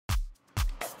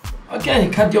Okay,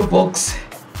 cardio box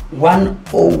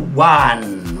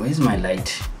 101. Where's my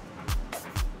light?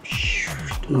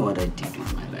 I don't know what I did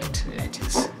with my light. There it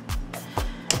is.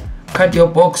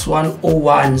 Cardio box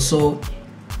 101. So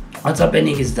what's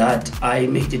happening is that I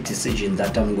made a decision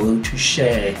that I'm going to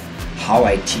share how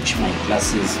I teach my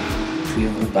classes to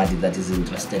everybody that is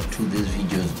interested to these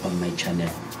videos on my channel.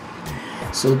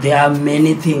 So there are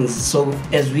many things. So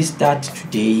as we start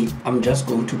today, I'm just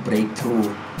going to break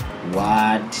through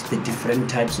what the different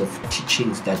types of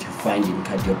teachings that you find in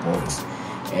cardio box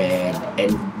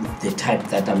and the type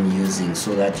that I'm using,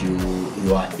 so that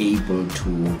you are able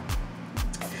to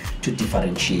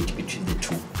differentiate between the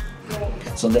two.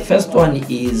 So the first one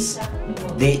is,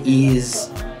 there is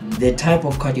the type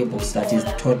of cardio box that is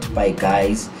taught by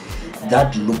guys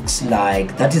that looks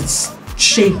like, that is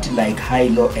shaped like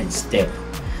high-low and step.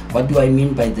 What do I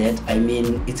mean by that? I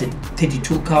mean, it's a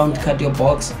 32 count cardio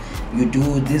box. You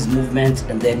do these movements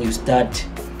and then you start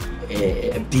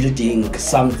building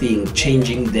something,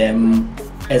 changing them,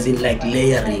 as in like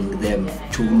layering them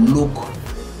to look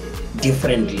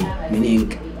differently,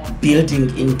 meaning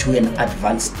building into an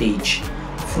advanced stage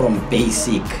from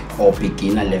basic or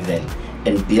beginner level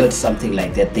and build something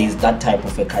like that. There's that type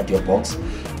of a cardio box.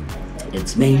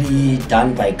 It's mainly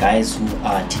done by guys who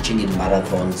are teaching in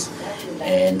marathons,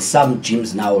 and some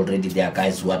gyms now already there are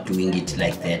guys who are doing it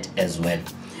like that as well.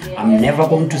 I'm never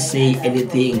going to say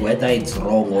anything whether it's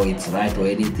wrong or it's right or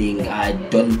anything. I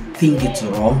don't think it's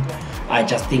wrong. I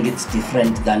just think it's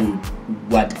different than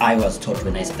what I was taught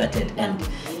when I started, and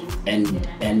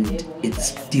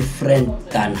it's different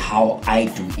than how I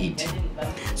do it.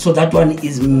 So that one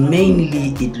is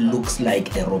mainly, it looks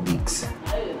like aerobics.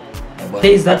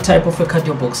 There is that type of a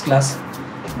cardio box class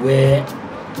where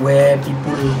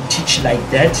people teach like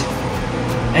that,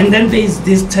 and then there is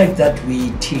this type that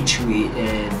we teach with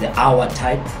the hour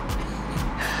type.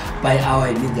 By hour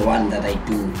I mean the one that I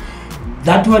do.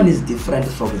 That one is different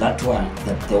from that one,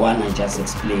 the one I just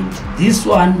explained. This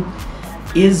one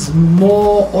is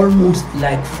more almost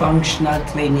like functional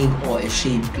training or a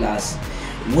shape class,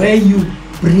 where you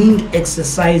bring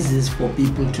exercises for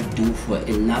people to do for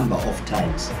a number of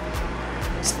times.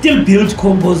 Still build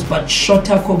combos, but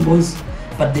shorter combos.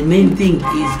 But the main thing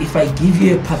is, if I give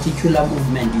you a particular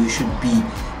movement, you should be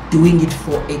doing it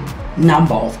for a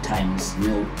number of times,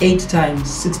 8 times,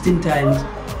 16 times,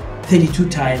 32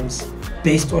 times,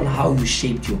 based on how you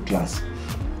shaped your class.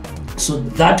 So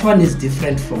that one is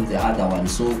different from the other one.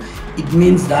 So it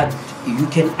means that you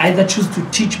can either choose to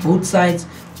teach both sides,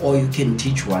 or you can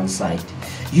teach one side.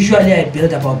 Usually I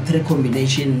build about 3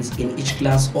 combinations in each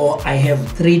class, or I have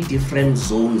 3 different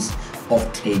zones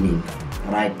of training,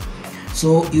 right?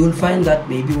 So you will find that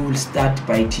maybe we will start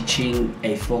by teaching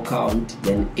a 4 count,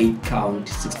 then 8 count,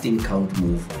 16 count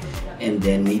move, and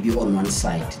then maybe on one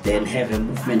side, then have a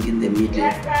movement in the middle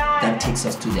that takes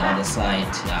us to the other side.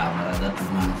 That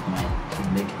woman of mine, she's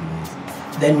making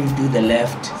noise. Then we do the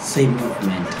left, same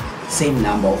movement, same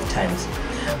number of times,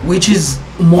 which is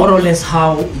more or less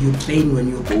how you train when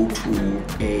you go to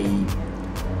a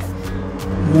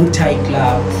Muay Thai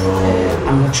club.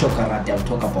 I'm not sure karate, I'm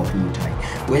talking about Muay Thai,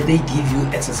 where they give you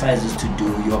exercises to do.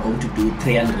 You are going to do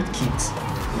 300 kicks,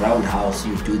 roundhouse,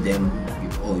 you do them,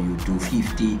 or you do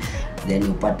 50, then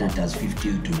your partner does 50,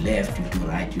 you do left, you do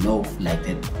right, like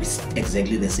that. It's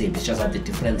exactly the same. It's just that the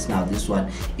difference now, this one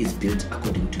is built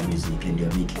according to music, and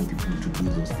you're making people to do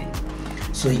those things.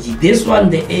 So this one,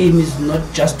 the aim is not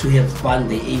just to have fun,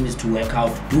 the aim is to work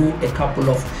out, do a couple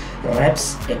of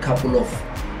reps, a couple of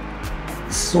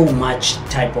so much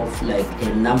type of like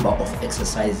a number of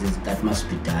exercises that must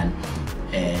be done,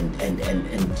 and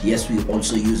yes, we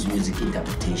also use music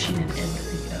interpretation and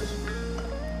everything else.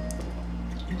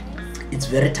 It's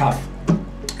very tough.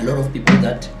 A lot of people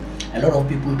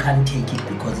can't take it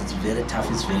because it's very tough,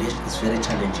 it's very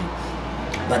challenging,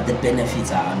 but the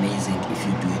benefits are amazing if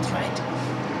you do it right.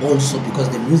 Also because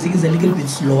the music is a little bit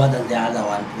slower than the other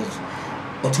one, because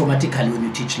automatically when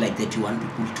you teach like that, you want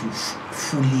people to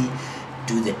fully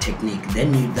do the technique.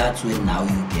 Then that's when now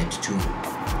you get your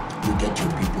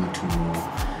people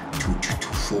to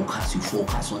focus. You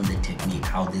focus on the technique,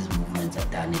 how these movements are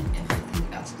done, and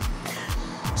everything else.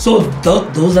 So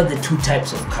those are the 2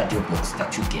 types of cardio box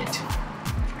that you get.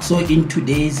 So in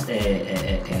today's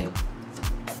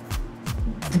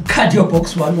cardio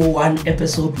box 101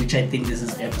 episode, which I think this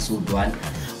is episode 1,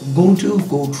 I'm going to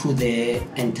go through the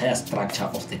entire structure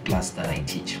of the class that I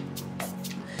teach,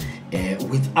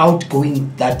 without going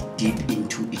that deep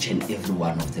into each and every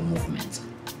one of the movements.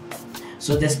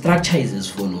 So the structure is as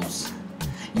follows.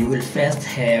 You will first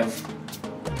have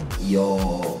your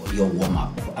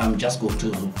warm-up. I'm just going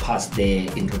to pass the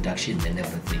introduction and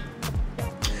everything.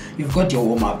 you've got your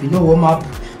warm-up. Warm-up,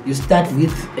 you start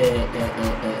with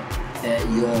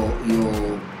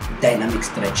your dynamic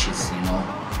stretches.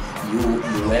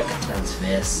 You work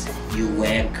transverse, you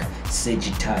work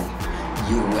sagittal,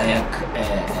 you work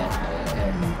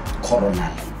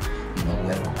coronal.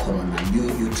 Work coronal.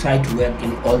 You try to work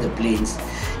in all the planes.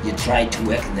 You try to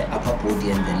work the upper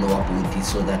body and the lower body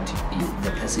so that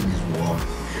the person is warm.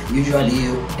 Usually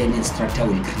an instructor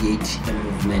will create a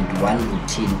movement, one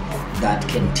routine that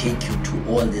can take you to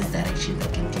all these directions,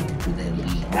 that can take you to the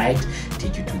right,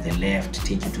 take you to the left,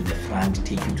 take you to the front,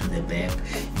 take you to the back,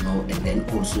 and then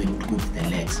also include the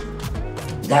legs.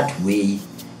 That way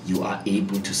you are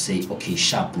able to say, okay,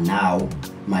 sharp, now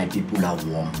my people are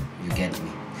warm. You get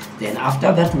me? Then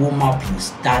after that warm-up, you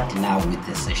start now with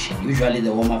the session. Usually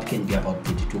the warm-up can be about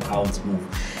 32 counts move,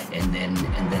 and then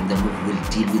the move will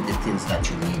deal with the things that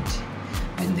you need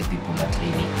when the people are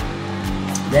training.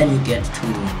 Then you get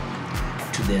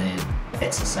to the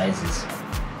exercises.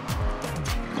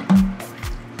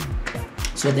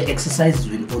 So the exercises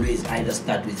will always either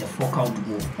start with a 4-count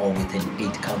move or with an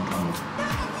 8-count move,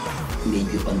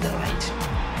 maybe on the right.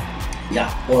 Yeah,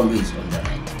 always on the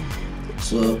right.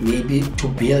 So maybe to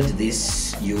build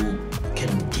this, you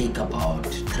can take about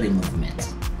 3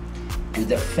 movements. Do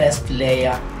the first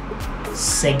layer,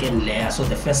 second layer. So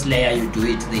the first layer they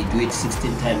do it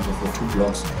 16 times over 2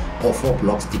 blocks or 4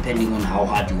 blocks, depending on how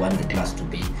hard you want the class to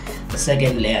be. The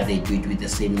second layer, they do it with the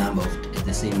same number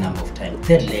of times.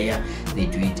 Third layer, they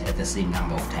do it at the same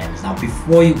number of times. Now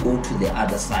before you go to the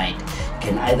other side, you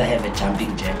can either have a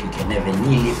jumping jack, you can have a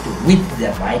knee lift with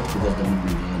the right, because the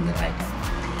movement is on the right.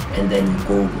 And then you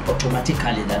go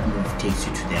automatically, that move takes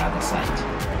you to the other side.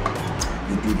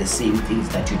 You do the same things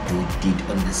that you did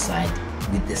on this side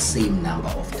with the same number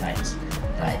of times,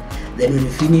 right? Then when you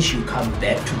finish, you come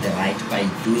back to the right by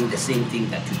doing the same thing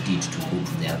that you did to go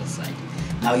to the other side.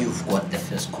 Now you've got the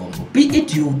first combo. Be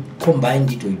it you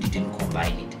combined it or you didn't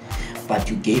combine it, but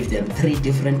you gave them 3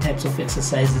 different types of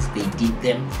exercises. They did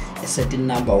them a certain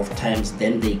number of times,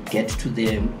 then they get to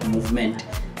the movement,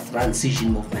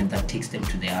 transition movement that takes them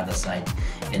to the other side,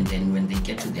 and then when they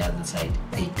get to the other side,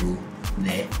 they do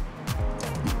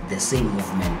the same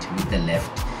movement with the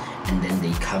left, and then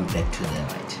they come back to the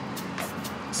right.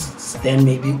 Then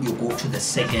maybe you go to the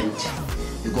second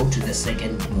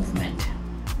movement.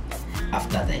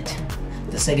 After that,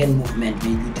 the second movement,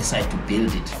 maybe you decide to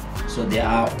build it. So there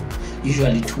are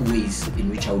usually 2 ways in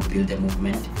which I would build a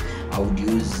movement. I would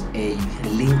use a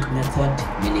link method,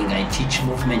 meaning I teach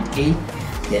movement A,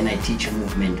 then I teach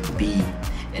movement B,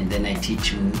 and then I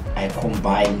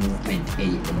combine movement A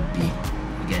and B.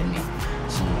 You get me?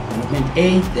 So movement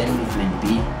A, then movement B,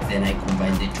 then I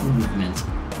combine the 2 movements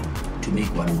to make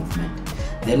 1 movement.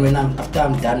 Then after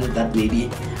I'm done with that, maybe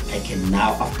I can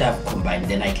now, after I've combined,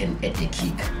 then I can add a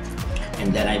kick,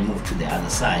 and then I move to the other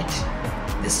side.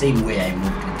 The same way I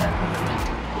moved with that movement,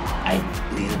 I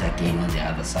build again on the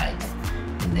other side,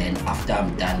 and then after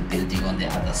I'm done building on the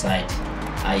other side,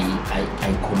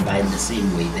 I combine the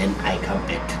same way, then I come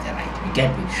back to the right. You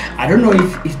get me? I don't know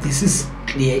if this is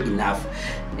clear enough.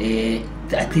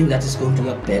 I think that is going to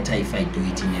work better if I do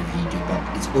it in a video,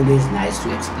 but it's always nice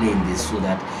to explain this so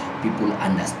that people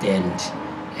understand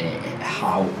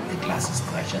how the class is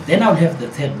structured. Then I'll have the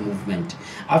third movement.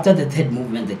 After the third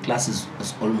movement, the class is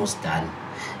almost done,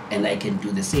 and I can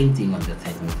do the same thing on the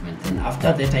third movement. Then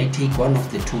after that, I take one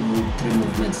of the 3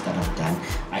 movements that I've done,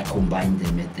 I combine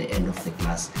them at the end of the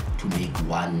class to make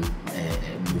 1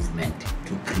 movement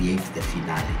to create the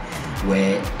finale,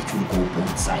 where it will go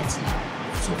both sides now.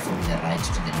 So from the right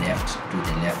to the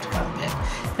left, come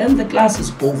back. Then the class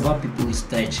is over, people will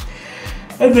stretch,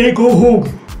 and they go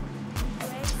home.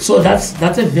 So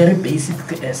that's a very basic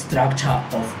structure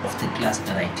of the class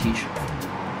that I teach.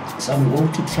 So I'm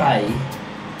going to try,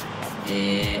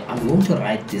 I'm going to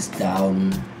write this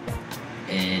down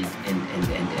and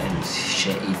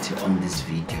share it on this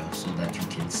video so that you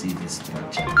can see the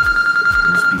structure.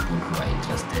 Those people who are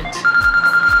interested,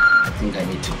 I think I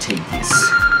need to take this.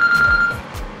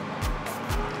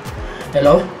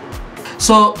 Hello.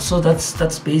 So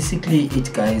that's basically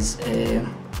it, guys.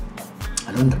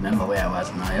 I don't remember where I was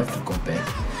now. I have to go back.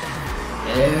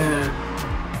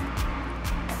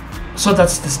 So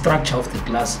that's the structure of the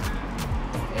class,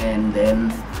 and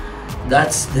then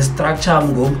that's the structure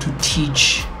I'm going to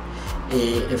teach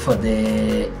for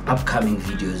the upcoming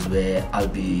videos, where I'll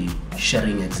be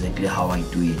sharing exactly how I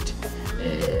do it,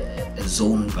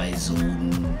 zone by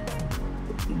zone.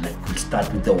 Like we'll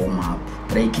start with the warm-up,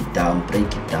 break it down,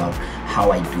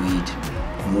 how I do it,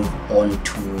 move on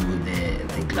to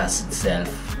the class itself,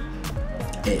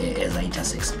 as I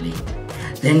just explained.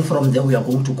 Then from there we are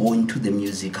going to go into the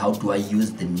music. How do I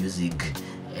use the music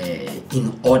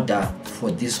in order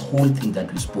for this whole thing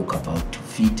that we spoke about to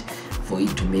fit, for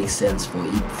it to make sense, for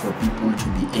people to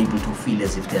be able to feel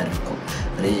as if they are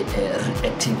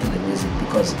reacting to the music.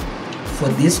 Because for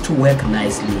this to work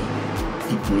nicely,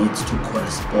 it needs to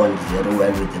correspond very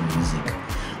well with the music.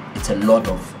 It's a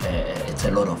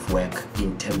lot of work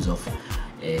in terms of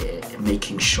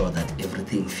making sure that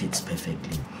everything fits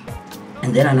perfectly.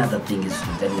 And then another thing is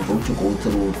that we're going to go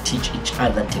through, teach each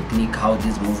other technique, how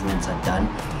these movements are done.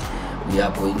 We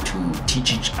are going to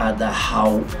teach each other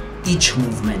how each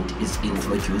movement is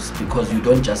introduced, because you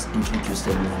don't just introduce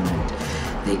the movement.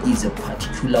 There is a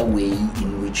particular way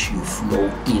in which you flow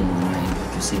in when you're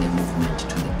introducing a movement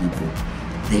to the people,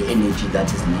 the energy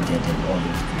that is needed and all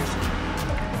of those.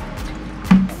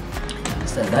 You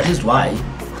understand? That is why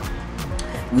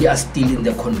we are still in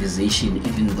the conversation,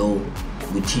 even though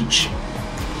we teach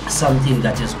something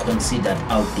that is considered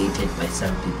outdated by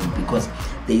some people, because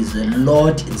there is a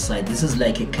lot inside. This is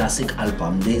like a classic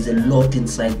album. There is a lot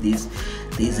inside this.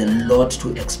 There is a lot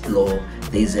to explore.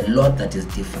 There is a lot that is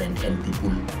different, and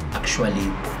people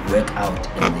actually work out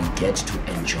and they get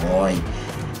to enjoy.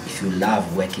 If you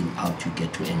love working out, you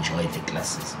get to enjoy the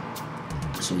classes.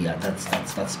 So yeah,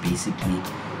 that's basically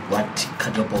what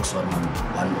Cardio Box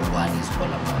 101 is all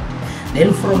about.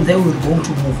 Then from there we're going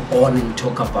to move on and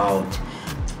talk about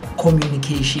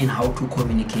communication, how to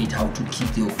communicate, how to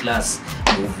keep your class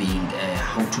moving,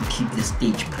 how to keep the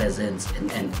stage presence,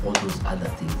 and all those other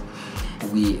things.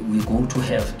 We're going to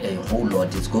have a whole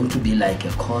lot. It's going to be like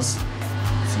a course.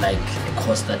 It's like a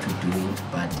course that we're doing,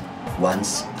 but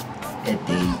once a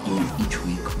day in each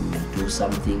week we will do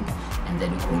something, and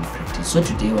then we're going to practice. So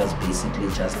today was basically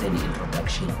just an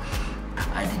introduction.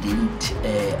 I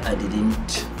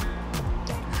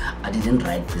didn't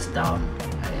write this down.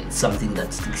 It's something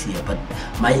that sticks here, but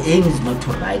my aim is not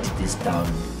to write this down,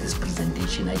 this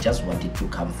presentation. I just want it to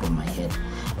come from my head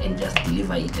and just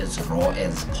deliver it as raw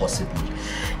as possible.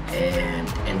 And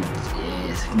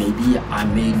maybe I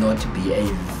may not be a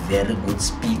very good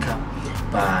speaker,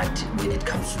 but when it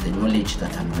comes to the knowledge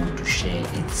that I'm going to share,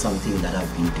 it's something that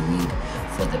I've been doing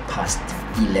for the past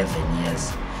 11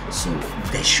 years. So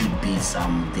there should be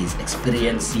there's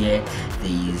experience here,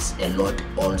 there is a lot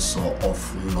also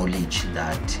of knowledge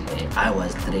that I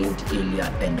was trained earlier,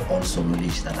 and also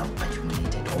knowledge that I've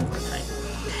accumulated over time.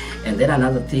 And then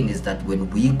another thing is that when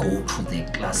we go to the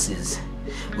classes,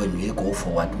 when we go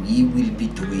forward, we will be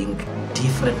doing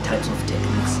different types of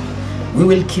techniques. We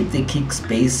will keep the kicks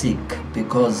basic,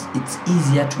 because it's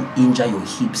easier to injure your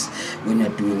hips when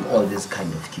you're doing all this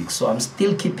kind of kicks. So I'm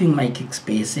still keeping my kicks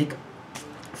basic,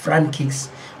 front kicks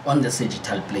on the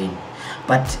sagittal plane,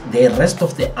 but the rest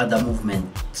of the other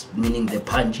movements, meaning the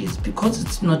punches, because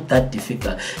it's not that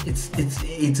difficult,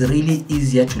 it's really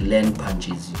easier to learn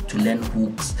punches, to learn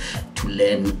hooks, to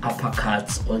learn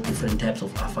uppercuts, all different types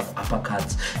of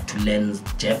uppercuts, to learn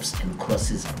jabs and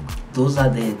crosses. Those are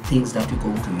the things that we're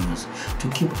going to use to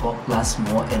keep our class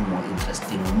more and more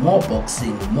interesting, more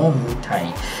boxing, more Muay Thai,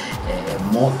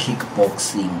 more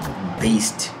kickboxing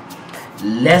based.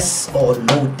 Less or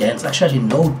no dance, actually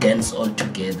no dance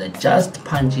altogether, just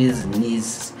punches,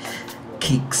 knees,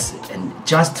 kicks, and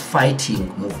just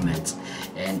fighting movements.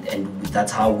 And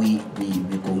that's how we're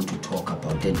going to talk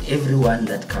about it. Everyone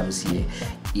that comes here,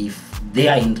 if they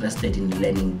are interested in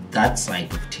learning that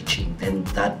side of teaching, then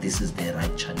this is the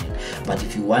right channel. But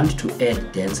if you want to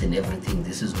add dance and everything,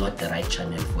 this is not the right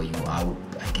channel for you. I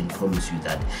can promise you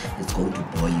that it's going to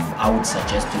bore you. I would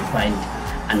suggest you find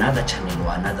another channel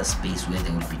or another space where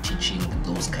they will be teaching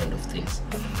those kind of things,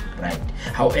 right?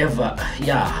 However,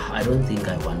 yeah, I don't think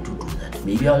I want to do that.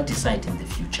 Maybe I'll decide in the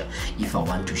future if I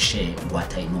want to share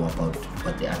what I know about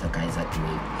what the other guys are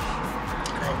doing,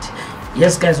 right?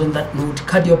 Yes guys, on that note,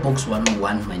 Cardio Box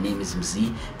 101, my name is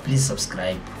Mzi. Please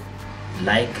subscribe,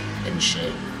 like and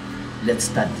share. Let's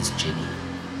start this journey.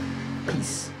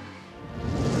 Peace.